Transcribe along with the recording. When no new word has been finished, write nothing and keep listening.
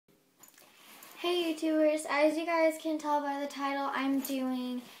Hey YouTubers, as you guys can tell by the title, I'm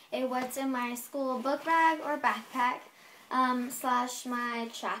doing a what's in my school book bag or backpack slash my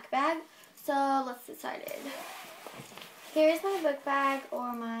track bag. So let's get started. Here's my book bag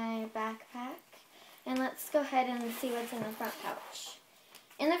or my backpack, and let's go ahead and see what's in the front pouch.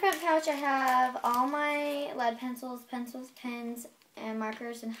 In the front pouch I have all my lead pencils, pens, and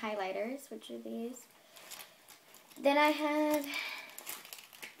markers and highlighters, which are these. Then I have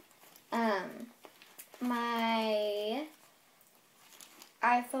my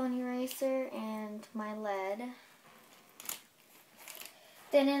iPhone eraser and my lead.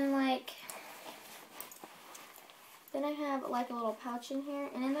 Then I have like a little pouch in here,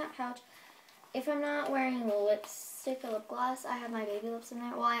 and in that pouch, if I'm not wearing lipstick or lip gloss, I have my baby lips in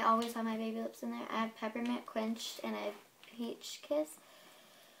there. Well, I always have my baby lips in there. I have peppermint, quenched, and I have peach kiss.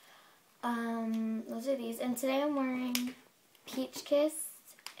 Those are these. And today I'm wearing peach kiss.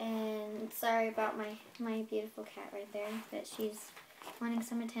 And sorry about my beautiful cat right there, that she's wanting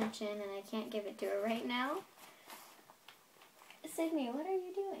some attention and I can't give it to her right now. Sydney, what are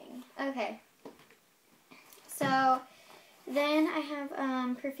you doing? Okay. So then I have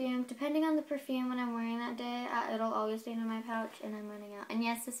perfume. Depending on the perfume when I'm wearing that day, it'll always stay in my pouch and I'm running out. And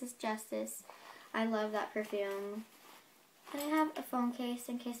yes, this is Justice. I love that perfume. And I have a phone case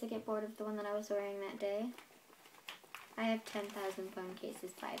in case I get bored of the one that I was wearing that day. I have 10,000 phone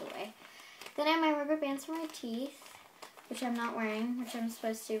cases, by the way. Then I have my rubber bands for my teeth, which I'm not wearing, which I'm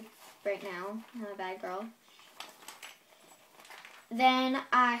supposed to right now. I'm a bad girl. Then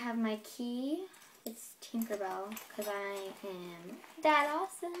I have my key. It's Tinkerbell, because I am that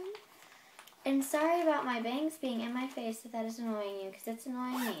awesome. And sorry about my bangs being in my face if that is annoying you, because it's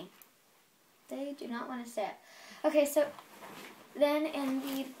annoying me. They do not want to stay up. Okay, so then in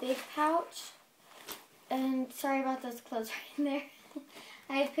the big pouch, and sorry about those clothes right in there.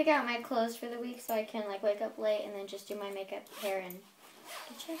 I pick out my clothes for the week so I can like wake up late and then just do my makeup, hair, and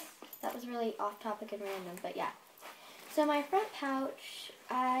that was really off topic and random, but yeah. So my front pouch,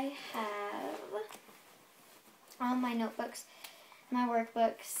 I have all my notebooks, my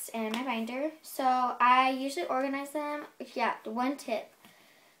workbooks, and my binder. So I usually organize them. Yeah, one tip.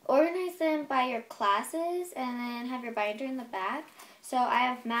 Organize them by your classes and then have your binder in the back. So I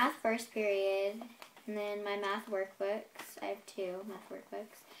have math first period. And then my math workbooks. I have 2 math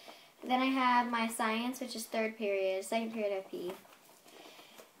workbooks. Then I have my science, which is 3rd period. 2nd period I have PE.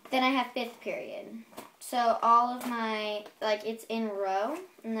 Then I have 5th period. So all of my, like, it's in row.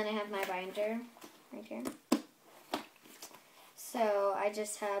 And then I have my binder right here. So I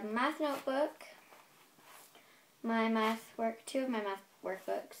just have math notebook, my math work, 2 of my math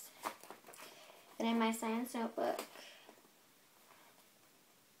workbooks. Then I have my science notebook,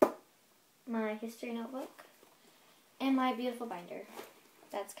 my history notebook, and my beautiful binder.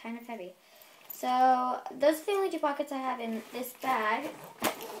 That's kind of heavy. So those are the only 2 pockets I have in this bag.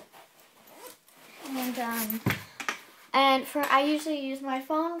 And I usually use my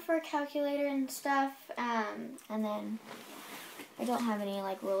phone for a calculator and stuff. And then I don't have any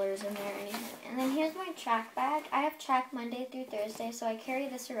like rulers in there or anything. And then here's my track bag. I have track Monday through Thursday, so I carry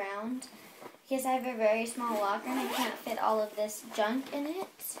this around because I have a very small locker and I can't fit all of this junk in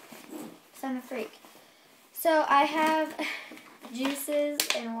it. I'm a freak. So I have juices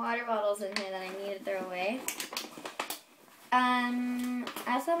and water bottles in here that I need to throw away. I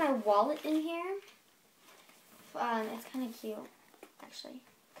also have my wallet in here. It's kind of cute, actually.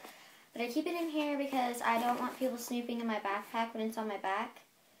 But I keep it in here because I don't want people snooping in my backpack when it's on my back.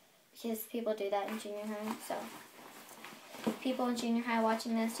 Because people do that in junior high. So people in junior high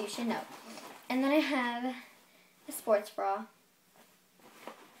watching this, you should know. And then I have a sports bra.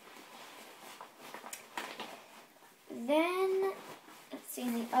 Then, let's see,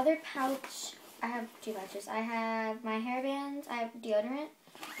 in the other pouch, I have 2 pouches. I have my hairbands, I have deodorant,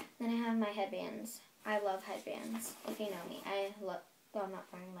 then I have my headbands. I love headbands, if you know me. Well, I'm not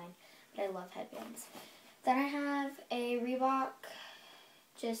wearing mine, but I love headbands. Then I have a Reebok,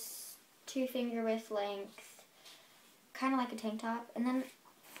 just 2-finger width length, kind of like a tank top. And then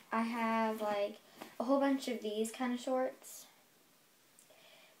I have, like, a whole bunch of these kind of shorts.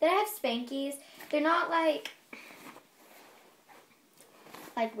 Then I have Spankies. They're not, like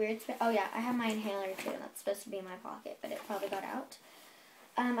weird. Oh yeah, I have my inhaler too. That's supposed to be in my pocket, but it probably got out.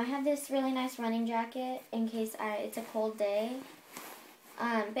 I have this really nice running jacket in case it's a cold day.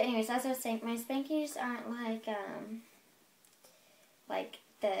 But anyways, as I was saying, my Spankies aren't like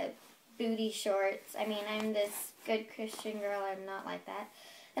the booty shorts. I mean, I'm this good Christian girl. I'm not like that.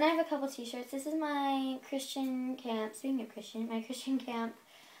 And I have a couple t-shirts. This is my Christian camp. Speaking of Christian, my Christian camp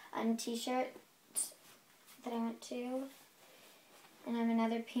t-shirt that I went to. And I have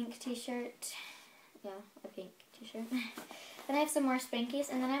another pink t-shirt yeah, a pink t-shirt. Then I have some more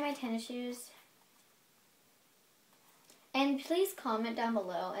Spankies, and then I have my tennis shoes. And please comment down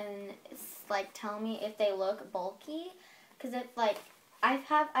below and like tell me if they look bulky, because if like I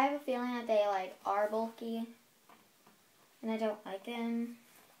have a feeling that they like are bulky, and I don't like them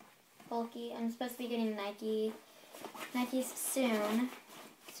bulky. I'm supposed to be getting Nikes sooner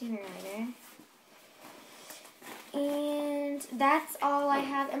or later. And that's all I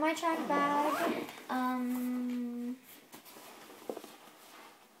have in my track bag.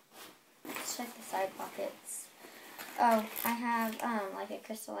 Let's check the side pockets. Oh, I have like a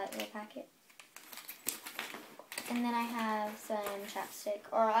Crystal Light little packet. And then I have some chapstick,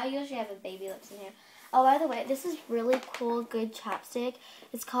 or I usually have a Baby Lips in here. Oh, by the way, this is really cool, good chapstick.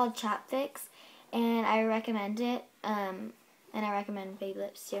 It's called Chapfix, and I recommend it. And I recommend Baby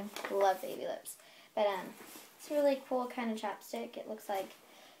Lips too. Love Baby Lips. But it's a really cool kind of chapstick. It looks like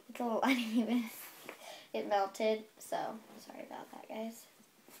it's a little uneven. It melted, so sorry about that, guys.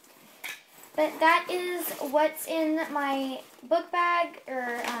 But that is what's in my book bag,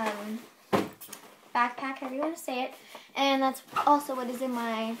 or backpack, however you want to say it. And that's also what is in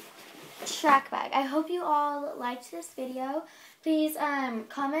my track bag. I hope you all liked this video. Please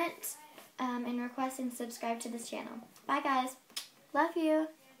comment and request and subscribe to this channel. Bye, guys. Love you.